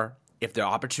we are. If the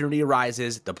opportunity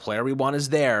arises, the player we want is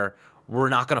there, we're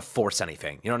not going to force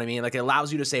anything. You know what I mean? Like, it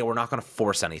allows you to say we're not going to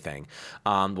force anything.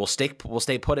 We'll stay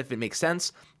put if it makes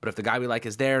sense. But if the guy we like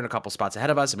is there and a couple spots ahead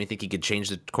of us, and we think he could change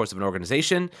the course of an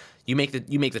organization, you make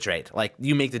the trade. Like,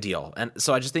 you make the deal. And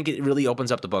so I just think it really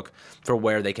opens up the book for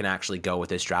where they can actually go with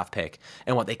this draft pick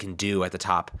and what they can do at the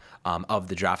top of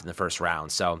the draft in the first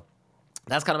round. So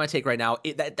that's kind of my take right now.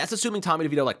 That's assuming Tommy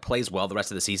DeVito plays well the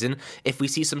rest of the season. If we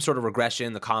see some sort of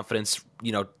regression, the confidence,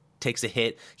 takes a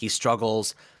hit, he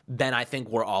struggles, then I think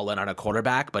we're all in on a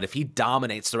quarterback. But if he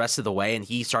dominates the rest of the way and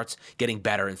he starts getting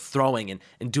better and throwing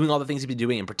and doing all the things he's been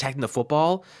doing and protecting the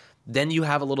football, then you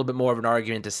have a little bit more of an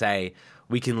argument to say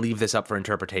we can leave this up for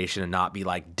interpretation and not be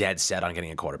dead set on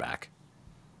getting a quarterback.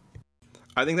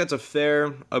 I think that's a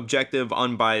fair, objective,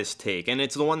 unbiased take, and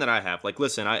it's the one that I have.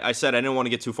 Listen, I said I didn't want to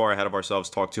get too far ahead of ourselves,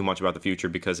 talk too much about the future,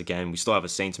 because, again, we still have a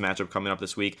Saints matchup coming up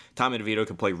this week. Tommy DeVito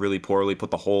can play really poorly,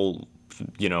 put the whole,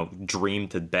 dream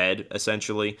to bed,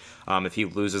 essentially, if he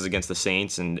loses against the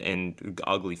Saints in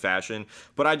ugly fashion.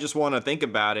 But I just want to think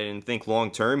about it and think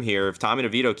long-term here. If Tommy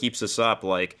DeVito keeps this up,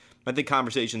 I think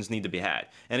conversations need to be had.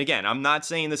 And again, I'm not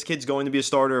saying this kid's going to be a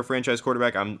starter or franchise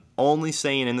quarterback. I'm only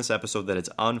saying in this episode that it's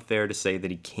unfair to say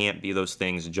that he can't be those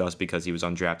things just because he was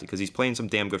undrafted, because he's playing some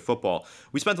damn good football.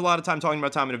 We spent a lot of time talking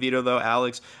about Tommy DeVito, though,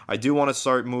 Alex. I do want to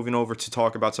start moving over to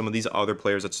talk about some of these other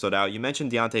players that stood out. You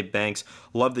mentioned Deonte Banks.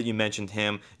 Love that you mentioned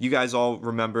him. You guys all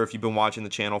remember, if you've been watching the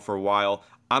channel for a while,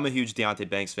 I'm a huge Deonte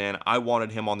Banks fan. I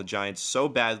wanted him on the Giants so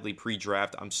badly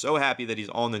pre-draft. I'm so happy that he's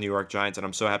on the New York Giants, and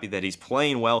I'm so happy that he's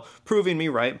playing well, proving me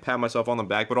right, pat myself on the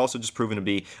back, but also just proving to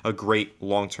be a great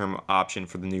long-term option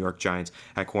for the New York Giants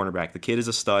at cornerback. The kid is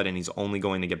a stud, and he's only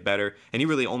going to get better, and he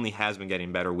really only has been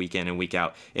getting better week in and week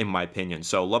out, in my opinion.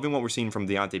 So loving what we're seeing from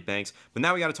Deonte Banks, but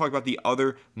now we got to talk about the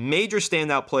other major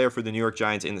standout player for the New York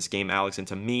Giants in this game, Alex, and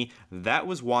to me, that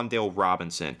was Wan'Dale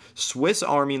Robinson. Swiss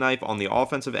Army knife on the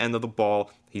offensive end of the ball.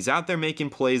 He's out there making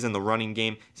plays in the running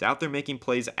game. He's out there making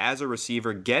plays as a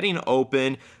receiver, getting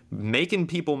open, making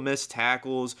people miss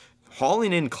tackles,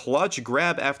 hauling in clutch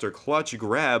grab after clutch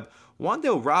grab.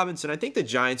 Wan'Dale Robinson, I think the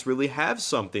Giants really have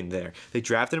something there. They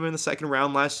drafted him in the second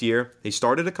round last year. He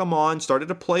started to come on, started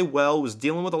to play well, was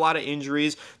dealing with a lot of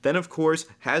injuries. Then, of course,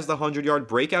 has the 100-yard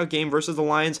breakout game versus the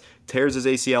Lions, tears his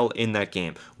ACL in that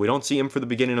game. We don't see him for the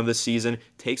beginning of this season.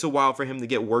 Takes a while for him to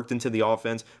get worked into the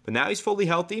offense, but now he's fully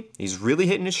healthy. He's really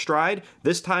hitting his stride.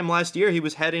 This time last year, he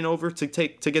was heading over to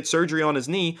get surgery on his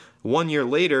knee. 1 year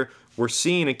later, we're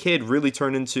seeing a kid really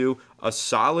turn into a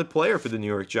solid player for the New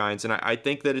York Giants, and I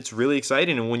think that it's really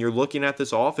exciting. And when you're looking at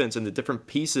this offense and the different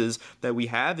pieces that we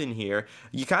have in here,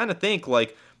 you kind of think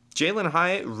like Jalen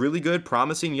Hyatt, really good,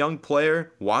 promising young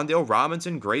player. Wan'Dale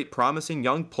Robinson, great, promising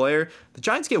young player. The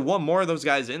Giants get one more of those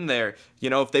guys in there,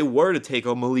 if they were to take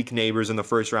a Malik Neighbors in the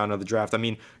first round of the draft. I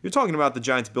mean, you're talking about the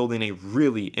Giants building a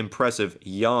really impressive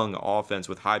young offense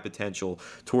with high potential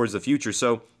towards the future.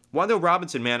 So Wan'Dale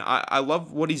Robinson, man, I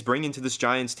love what he's bringing to this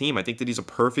Giants team. I think that he's a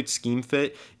perfect scheme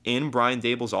fit in Brian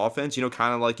Daboll's offense.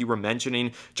 Kind of like you were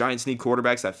mentioning, Giants need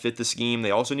quarterbacks that fit the scheme.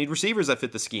 They also need receivers that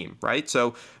fit the scheme, right?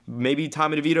 So maybe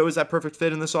Tommy DeVito is that perfect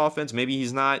fit in this offense. Maybe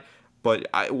he's not. But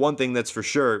one thing that's for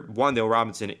sure, Wan'Dale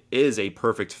Robinson is a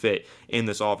perfect fit in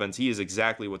this offense. He is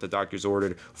exactly what the doctors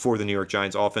ordered for the New York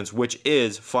Giants offense, which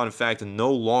is, fun fact,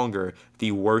 no longer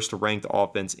the worst ranked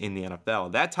offense in the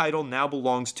NFL. That title now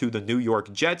belongs to the New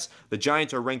York Jets. The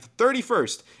Giants are ranked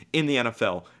 31st in the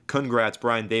NFL. Congrats,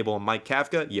 Brian Daboll and Mike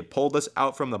Kafka. You pulled us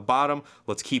out from the bottom.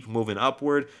 Let's keep moving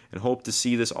upward and hope to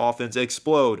see this offense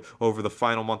explode over the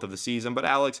final month of the season. But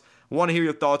Alex, I want to hear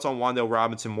your thoughts on Wan'Dale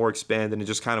Robinson more expanded and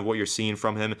just kind of what you're seeing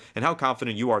from him and how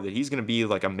confident you are that he's going to be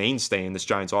like a mainstay in this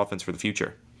Giants offense for the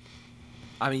future.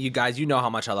 I mean, you guys, you know how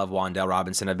much I love Wan'Dale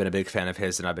Robinson. I've been a big fan of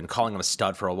his, and I've been calling him a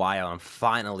stud for a while. I'm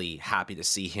finally happy to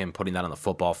see him putting that on the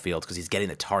football field because he's getting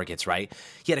the targets, right?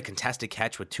 He had a contested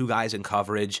catch with two guys in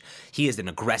coverage. He is an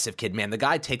aggressive kid, man. The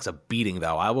guy takes a beating,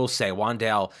 though. I will say,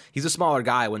 Wan'Dale, he's a smaller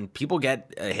guy. When people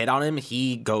get a hit on him,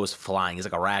 he goes flying. He's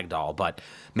like a rag doll, but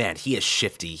man, he is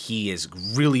shifty. He is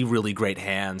really, really great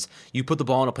hands. You put the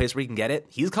ball in a place where he can get it,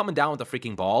 he's coming down with the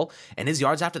freaking ball, and his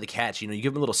yards after the catch, you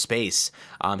give him a little space,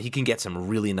 he can get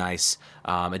some really nice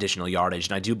additional yardage.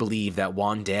 And I do believe that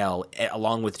Wan'Dale,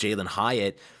 along with Jalen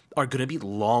Hyatt, are going to be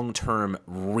long-term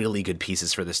really good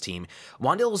pieces for this team.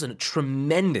 Wan'Dale is a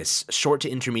tremendous short to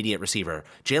intermediate receiver.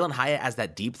 Jalen Hyatt as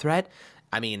that deep threat,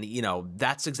 I mean,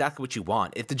 that's exactly what you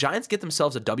want. If the Giants get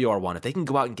themselves a WR1, if they can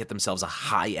go out and get themselves a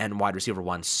high-end wide receiver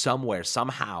one somewhere,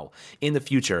 somehow in the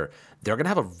future, they're going to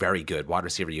have a very good wide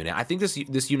receiver unit. I think this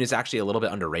unit is actually a little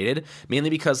bit underrated,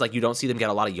 mainly because you don't see them get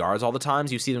a lot of yards all the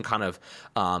times. You see them kind of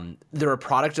they're a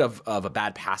product of a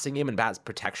bad passing game and bad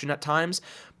protection at times.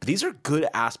 But these are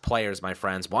good-ass players, my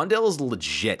friends. Wan'Dale is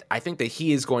legit. I think that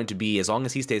he is going to be, as long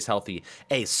as he stays healthy,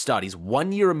 a stud. He's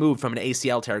 1 year removed from an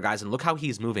ACL tear, guys, and look how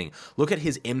he's moving. Look at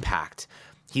his impact.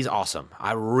 He's awesome.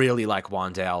 I really like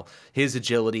Wan'Dale. His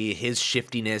agility, his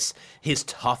shiftiness, his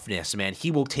toughness, man. He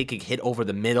will take a hit over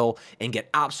the middle and get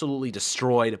absolutely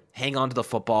destroyed, hang on to the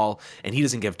football, and he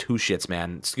doesn't give two shits,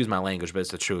 man. Excuse my language, but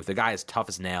it's the truth. The guy is tough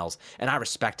as nails, and I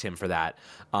respect him for that.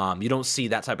 You don't see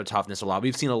that type of toughness a lot.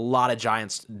 We've seen a lot of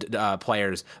Giants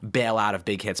players bail out of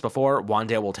big hits before.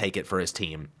 Wan'Dale will take it for his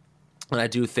team. And I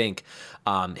do think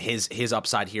his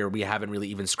upside here, we haven't really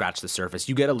even scratched the surface.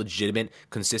 You get a legitimate,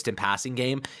 consistent passing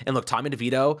game. And look, Tommy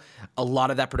DeVito, a lot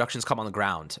of that production's come on the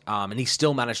ground. And he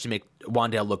still managed to make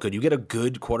Wan'Dale look good. You get a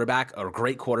good quarterback or a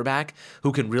great quarterback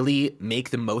who can really make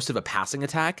the most of a passing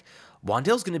attack.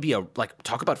 Wan'Dale's going to be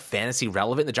talk about fantasy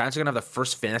relevant. The Giants are going to have the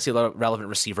first fantasy relevant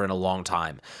receiver in a long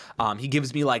time. He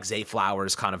gives me Zay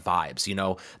Flowers kind of vibes.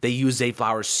 They use Zay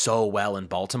Flowers so well in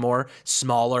Baltimore.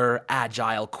 Smaller,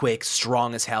 agile, quick,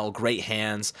 strong as hell, great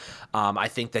hands. I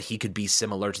think that he could be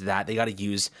similar to that. They got to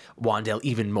use Wan'Dale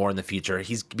even more in the future.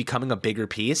 He's becoming a bigger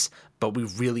piece, but we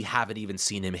really haven't even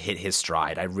seen him hit his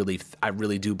stride. I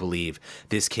really do believe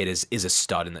this kid is a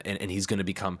stud, and he's going to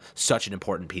become such an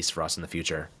important piece for us in the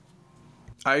future.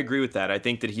 I agree with that. I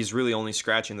think that he's really only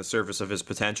scratching the surface of his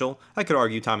potential. I could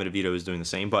argue Tommy DeVito is doing the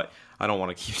same, but I don't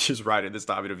want to keep just riding this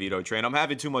Tommy DeVito train. I'm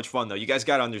having too much fun, though. You guys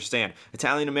got to understand,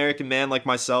 Italian-American man like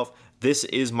myself, this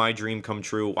is my dream come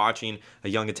true, watching a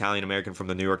young Italian-American from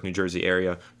the New York, New Jersey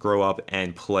area grow up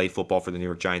and play football for the New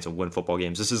York Giants and win football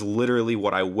games. This is literally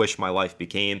what I wish my life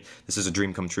became. This is a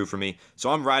dream come true for me. So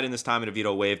I'm riding this Tommy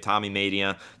DeVito wave, Tommy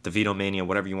Mania, DeVito Mania,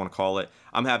 whatever you want to call it.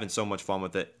 I'm having so much fun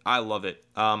with it. I love it.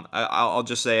 I'll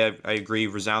just say I agree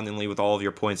resoundingly with all of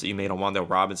your points that you made on Wan'Dale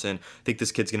Robinson. I think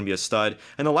this kid's going to be a stud.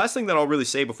 And the last thing that I'll really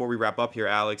say before we wrap up here,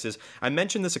 Alex, is I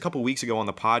mentioned this a couple weeks ago on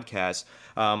the podcast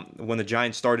when the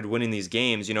Giants started winning these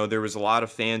games. There was a lot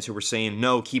of fans who were saying,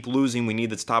 no, keep losing. We need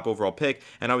this top overall pick.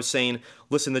 And I was saying,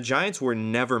 Listen, the Giants were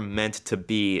never meant to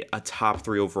be a top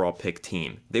 3 overall pick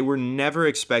team. They were never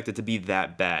expected to be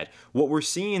that bad. What we're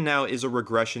seeing now is a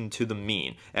regression to the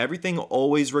mean. Everything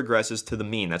always regresses to the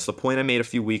mean. That's the point I made a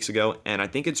few weeks ago, and I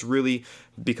think it's really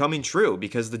becoming true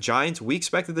because the Giants, we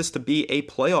expected this to be a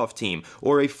playoff team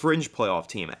or a fringe playoff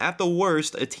team. At the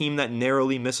worst, a team that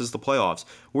narrowly misses the playoffs.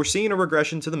 We're seeing a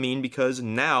regression to the mean because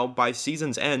now, by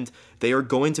season's end, they are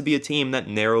going to be a team that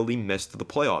narrowly missed the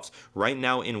playoffs. Right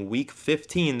now, in week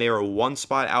 15, they are one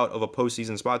spot out of a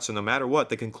postseason spot. So no matter what,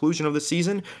 the conclusion of the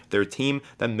season, they're a team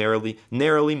that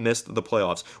narrowly missed the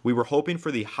playoffs. We were hoping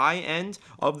for the high end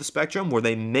of the spectrum where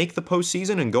they make the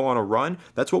postseason and go on a run.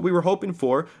 That's what we were hoping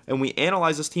for. And we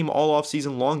analyzed this team all off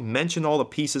season long, mentioned all the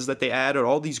pieces that they added,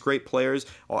 all these great players,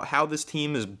 how this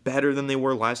team is better than they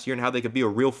were last year and how they could be a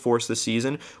real force this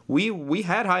season. We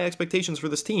had high expectations for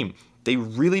this team. They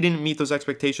really didn't meet those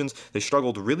expectations. They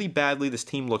struggled really badly. This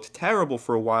team looked terrible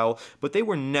for a while, but they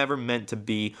were never meant to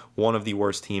be one of the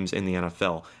worst teams in the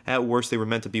NFL. At worst, they were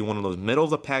meant to be one of those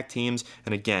middle-of-the-pack teams,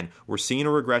 and again, we're seeing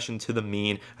a regression to the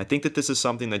mean. I think that this is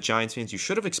something that Giants fans, you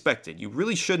should have expected. You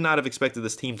really should not have expected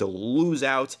this team to lose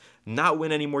out, not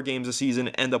win any more games this season,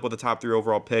 end up with a top 3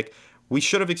 overall pick. We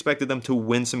should have expected them to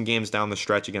win some games down the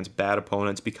stretch against bad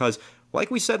opponents because,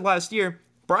 like we said last year,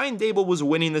 Brian Daboll was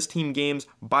winning this team games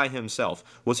by himself.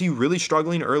 Was he really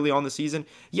struggling early on the season?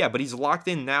 Yeah, but he's locked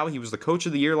in now. He was the coach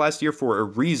of the year last year for a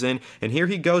reason, and here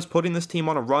he goes putting this team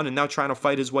on a run and now trying to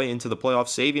fight his way into the playoffs,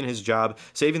 saving his job,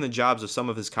 saving the jobs of some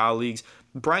of his colleagues.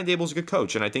 Brian Daboll's a good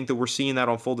coach, and I think that we're seeing that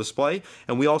on full display.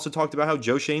 And we also talked about how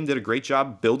Joe Schoen did a great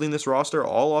job building this roster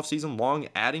all offseason long,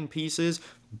 adding pieces,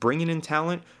 bringing in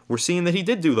talent. We're seeing that he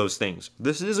did do those things.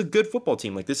 This is a good football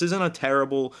team. Like, this isn't a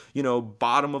terrible,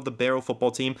 bottom of the barrel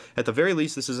football team. At the very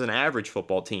least, this is an average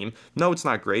football team. No, it's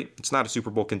not great. It's not a Super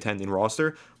Bowl contending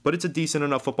roster, but it's a decent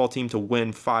enough football team to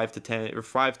win 5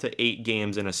 to 8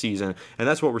 games in a season. And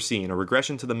that's what we're seeing, a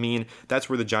regression to the mean. That's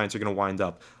where the Giants are going to wind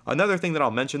up. Another thing that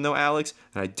I'll mention though, Alex,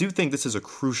 and I do think this is a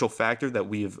crucial factor that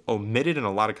we've omitted in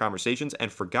a lot of conversations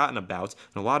and forgotten about,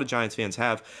 and a lot of Giants fans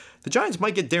have, the Giants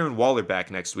might get Darren Waller back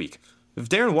next week. If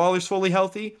Darren Waller's fully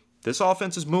healthy, this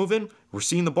offense is moving. We're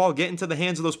seeing the ball get into the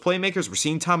hands of those playmakers. We're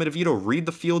seeing Tommy DeVito read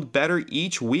the field better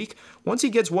each week. Once he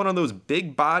gets one of those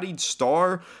big-bodied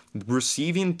star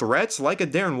receiving threats like a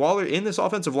Darren Waller in this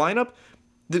offensive lineup,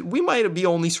 we might be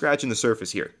only scratching the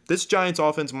surface here. This Giants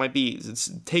offense might be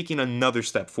taking another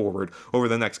step forward over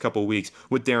the next couple of weeks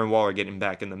with Darren Waller getting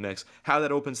back in the mix. How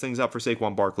that opens things up for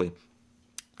Saquon Barkley.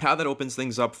 How that opens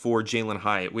things up for Jalen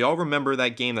Hyatt. We all remember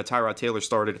that game that Tyrod Taylor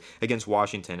started against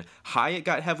Washington. Hyatt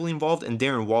got heavily involved and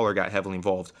Darren Waller got heavily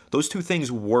involved. Those two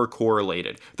things were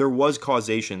correlated. There was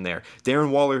causation there. Darren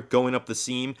Waller going up the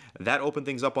seam, that opened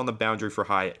things up on the boundary for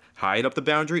Hyatt. Hyatt up the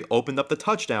boundary, opened up the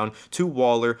touchdown to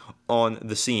Waller on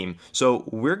the seam. So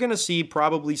we're going to see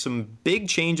probably some big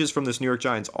changes from this New York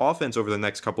Giants offense over the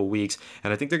next couple weeks,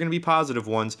 and I think they're going to be positive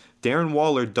ones. Darren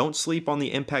Waller, don't sleep on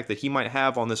the impact that he might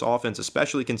have on this offense,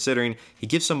 especially considering he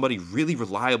gives somebody really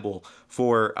reliable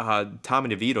for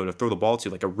Tommy DeVito to throw the ball to,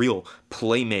 like a real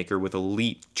playmaker with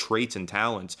elite traits and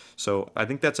talents. So I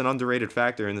think that's an underrated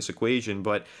factor in this equation.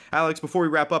 But Alex, before we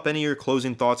wrap up, any of your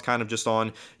closing thoughts kind of just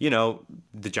on,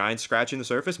 the Giants scratching the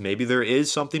surface? Maybe there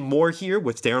is something more here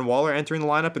with Darren Waller entering the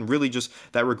lineup and really just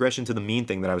that regression to the mean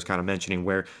thing that I was kind of mentioning,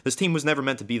 where this team was never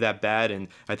meant to be that bad. And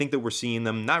I think that we're seeing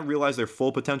them not realize their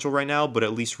full potential right now, but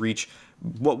at least reach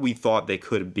what we thought they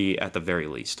could be at the very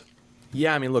least.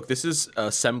 Yeah, I mean, look, this is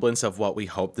a semblance of what we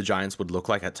hoped the Giants would look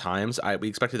like at times. We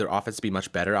expected their offense to be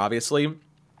much better, obviously,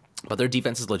 but their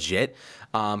defense is legit.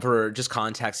 For just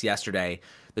context, yesterday,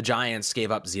 the Giants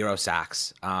gave up 0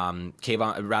 sacks.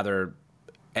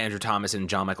 Andrew Thomas and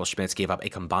John Michael Schmitz gave up a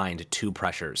combined 2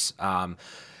 pressures.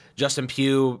 Justin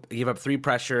Pugh gave up 3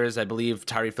 pressures. I believe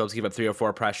Tyree Phillips gave up 3 or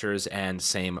 4 pressures, and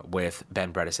same with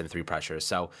Ben Bredesen, 3 pressures.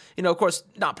 So, of course,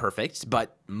 not perfect,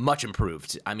 but much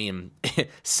improved. I mean,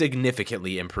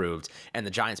 significantly improved. And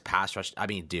the Giants pass rush,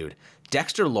 dude,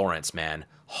 Dexter Lawrence, man,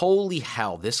 holy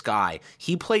hell, this guy,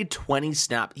 he played 20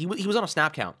 snaps. He was on a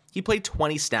snap count. He played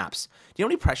 20 snaps. Do you know how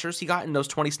many pressures he got in those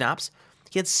 20 snaps?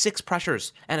 He had 6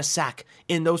 pressures and a sack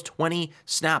in those 20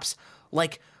 snaps.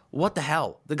 Like, what the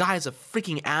hell? The guy is a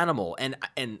freaking animal.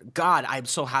 And God, I'm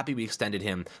so happy we extended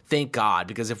him. Thank God,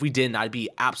 because if we didn't, I'd be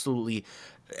absolutely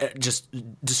just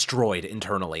destroyed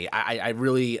internally. I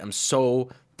really am so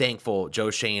thankful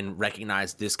Joe Schoen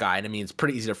recognized this guy. And I mean, it's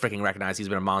pretty easy to freaking recognize. He's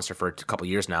been a monster for a couple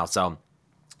years now. So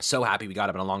happy we got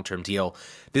him in a long-term deal.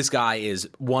 This guy is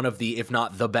one of the, if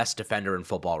not the best defender in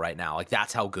football right now. Like,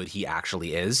 that's how good he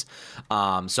actually is.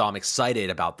 So I'm excited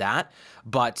about that.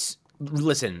 But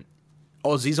listen,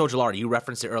 Oh, Azeez Ojulari, you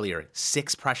referenced it earlier.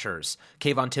 6 pressures.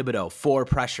 Kayvon Thibodeau, 4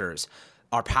 pressures.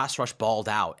 Our pass rush balled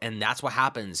out, and that's what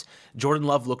happens. Jordan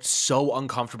Love looked so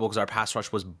uncomfortable because our pass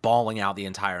rush was balling out the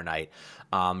entire night.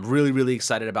 Really, really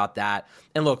excited about that.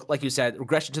 And look, like you said,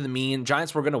 regression to the mean.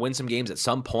 Giants were going to win some games at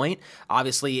some point.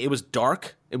 Obviously, it was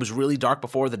dark. It was really dark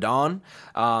before the dawn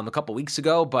a couple weeks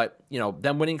ago, but,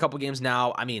 them winning a couple games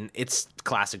now, I mean, it's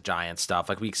classic Giants stuff.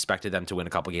 Like, we expected them to win a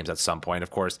couple games at some point. Of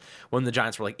course, when the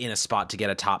Giants were, like, in a spot to get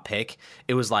a top pick,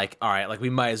 it was like, all right, like, we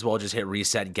might as well just hit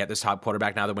reset and get this top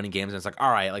quarterback. Now they're winning games, and it's like,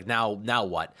 all right, like, now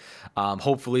what?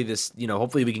 Hopefully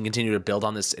hopefully we can continue to build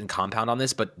on this and compound on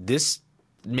this, but this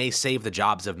may save the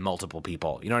jobs of multiple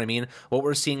people. You know what I mean? What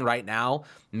we're seeing right now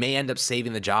may end up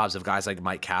saving the jobs of guys like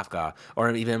Mike Kafka, or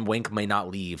even Wink may not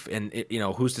leave. And,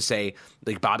 who's to say,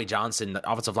 like Bobby Johnson,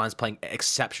 the offensive line's playing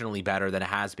exceptionally better than it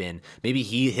has been. Maybe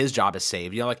his job is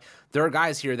saved. There are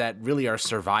guys here that really are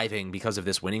surviving because of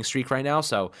this winning streak right now.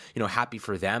 So, happy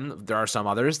for them. There are some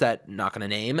others that I'm not going to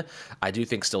name, I do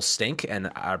think still stink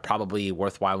and are probably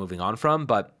worthwhile moving on from.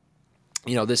 But,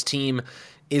 this team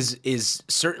is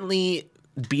certainly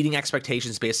beating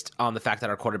expectations based on the fact that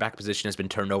our quarterback position has been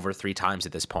turned over 3 times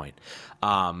at this point.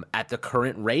 At the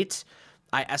current rate,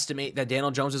 I estimate that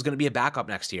Daniel Jones is going to be a backup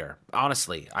next year.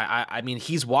 Honestly, I mean,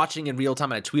 he's watching in real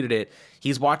time, and I tweeted it.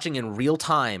 He's watching in real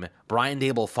time Brian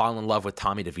Dable fall in love with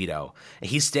Tommy DeVito. And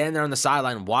he's standing there on the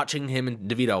sideline watching him and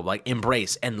DeVito like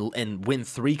embrace and win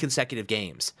 3 consecutive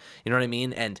games. You know what I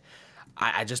mean? And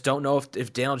I just don't know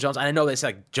if Daniel Jones, and I know they say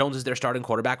like Jones is their starting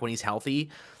quarterback when he's healthy,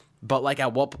 but like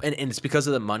at what, and it's because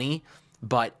of the money,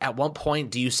 but at what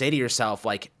point do you say to yourself,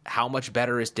 like, how much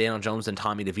better is Daniel Jones than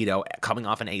Tommy DeVito coming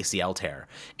off an ACL tear?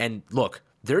 And look,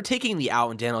 they're taking the out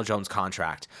in Daniel Jones'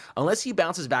 contract. Unless he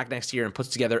bounces back next year and puts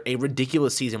together a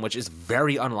ridiculous season, which is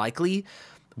very unlikely,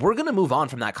 we're going to move on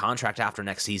from that contract after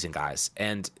next season, guys.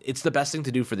 And it's the best thing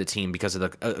to do for the team because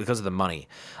of the money.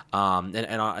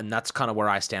 And that's kind of where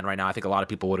I stand right now. I think a lot of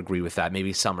people would agree with that.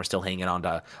 Maybe some are still hanging on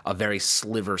to a very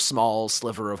small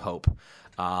sliver of hope.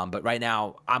 But right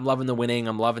now, I'm loving the winning.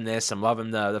 I'm loving this. I'm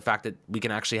loving the fact that we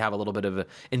can actually have a little bit of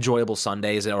enjoyable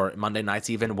Sundays or Monday nights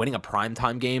even. Winning a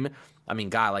primetime game. I mean,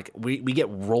 God, like, we get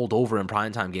rolled over in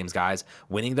primetime games, guys.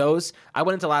 Winning those. I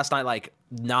went into last night, like,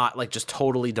 not, like, just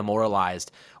totally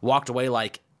demoralized. Walked away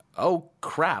like, oh,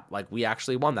 crap. Like, we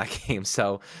actually won that game.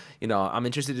 So, I'm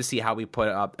interested to see how we put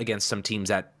up against some teams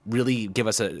that really give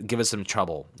us some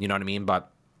trouble. You know what I mean?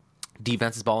 But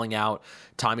defense is balling out.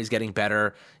 Tommy's getting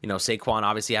better. Saquon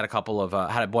obviously had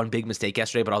had one big mistake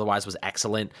yesterday, but otherwise was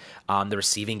excellent. The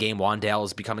receiving game, Wandale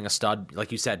is becoming a stud.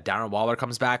 Like you said, Darren Waller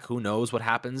comes back. Who knows what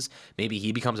happens? Maybe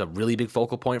he becomes a really big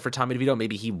focal point for Tommy DeVito.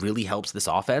 Maybe he really helps this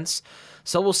offense.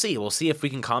 So we'll see. We'll see if we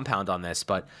can compound on this.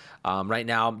 But right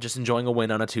now, I'm just enjoying a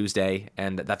win on a Tuesday,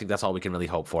 and I think that's all we can really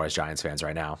hope for as Giants fans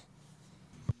right now.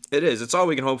 It is. It's all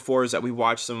we can hope for is that we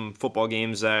watch some football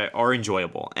games that are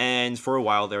enjoyable. And for a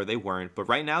while there, they weren't. But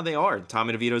right now, they are.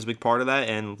 Tommy DeVito is a big part of that.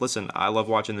 And listen, I love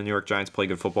watching the New York Giants play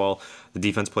good football. The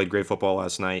defense played great football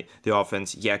last night. The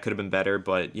offense, could have been better.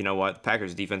 But you know what? The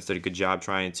Packers defense did a good job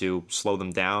trying to slow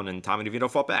them down. And Tommy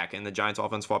DeVito fought back. And the Giants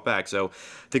offense fought back. So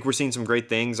I think we're seeing some great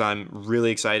things. I'm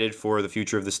really excited for the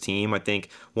future of this team. I think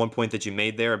one point that you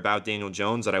made there about Daniel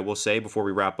Jones that I will say before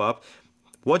we wrap up,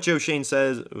 what Joe Shane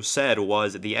said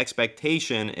was the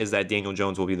expectation is that Daniel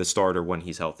Jones will be the starter when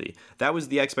he's healthy. That was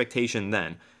the expectation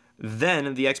then.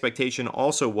 Then the expectation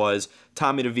also was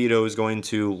Tommy DeVito is going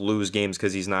to lose games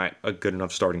because he's not a good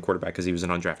enough starting quarterback because he was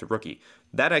an undrafted rookie.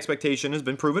 That expectation has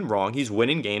been proven wrong. He's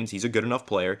winning games. He's a good enough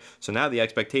player. So now the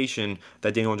expectation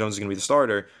that Daniel Jones is going to be the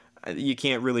starter, you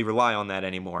can't really rely on that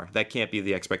anymore. That can't be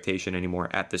the expectation anymore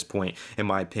at this point, in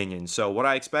my opinion. So what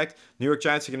I expect, New York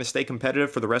Giants are going to stay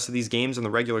competitive for the rest of these games in the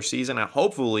regular season and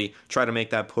hopefully try to make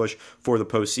that push for the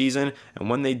postseason. And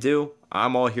when they do,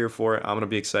 I'm all here for it. I'm going to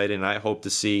be excited, and I hope to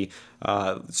see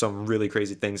some really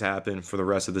crazy things happen for the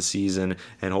rest of the season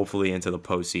and hopefully into the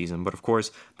postseason. But of course,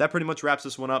 that pretty much wraps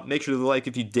this one up. Make sure to like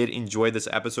if you did enjoy this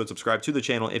episode. Subscribe to the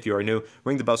channel if you are new.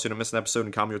 Ring the bell so you don't miss an episode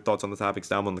and comment your thoughts on the topics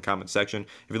down below in the comment section.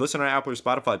 If you listen on Apple or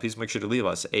Spotify, please make sure to leave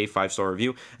us a 5-star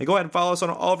review. And go ahead and follow us on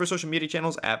all of our social media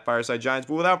channels at Fireside Giants.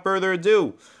 But without further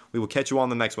ado, we will catch you on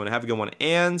the next one. Have a good one,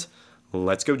 and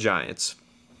let's go Giants.